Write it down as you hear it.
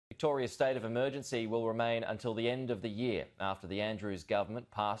Victoria's state of emergency will remain until the end of the year after the Andrews government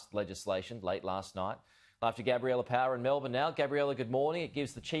passed legislation late last night. Live to Gabriella Power in Melbourne now. Gabriella, good morning. It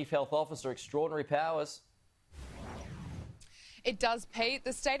gives the Chief Health Officer extraordinary powers. It does, Pete.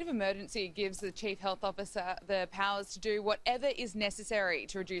 The state of emergency gives the Chief Health Officer the powers to do whatever is necessary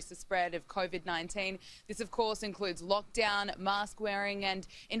to reduce the spread of COVID-19. This, of course, includes lockdown, mask wearing and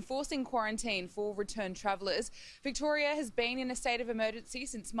enforcing quarantine for return travellers. Victoria has been in a state of emergency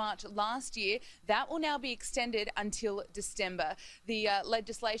since March last year. That will now be extended until December. The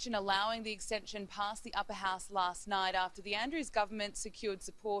legislation allowing the extension passed the Upper House last night after the Andrews government secured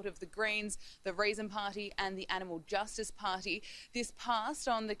support of the Greens, the Reason Party and the Animal Justice Party. This passed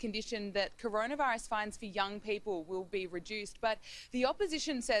on the condition that coronavirus fines for young people will be reduced, but the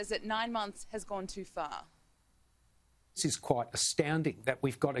opposition says that 9 months has gone too far. This is quite astounding that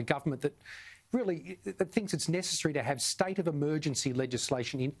we've got a government that really thinks it's necessary to have state of emergency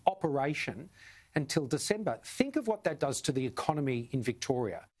legislation in operation until December. Think of what that does to the economy in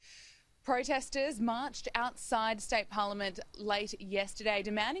Victoria. Protesters marched outside State Parliament late yesterday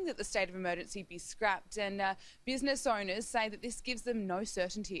demanding that the state of emergency be scrapped, and business owners say that this gives them no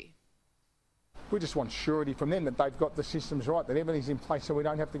certainty. We just want surety from them that they've got the systems right, that everything's in place so we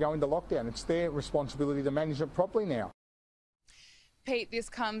don't have to go into lockdown. It's their responsibility to manage it properly now. Pete, this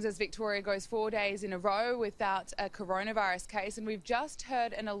comes as Victoria goes 4 days in a row without a coronavirus case, and we've just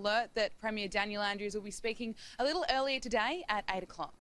heard an alert that Premier Daniel Andrews will be speaking a little earlier today at 8 o'clock.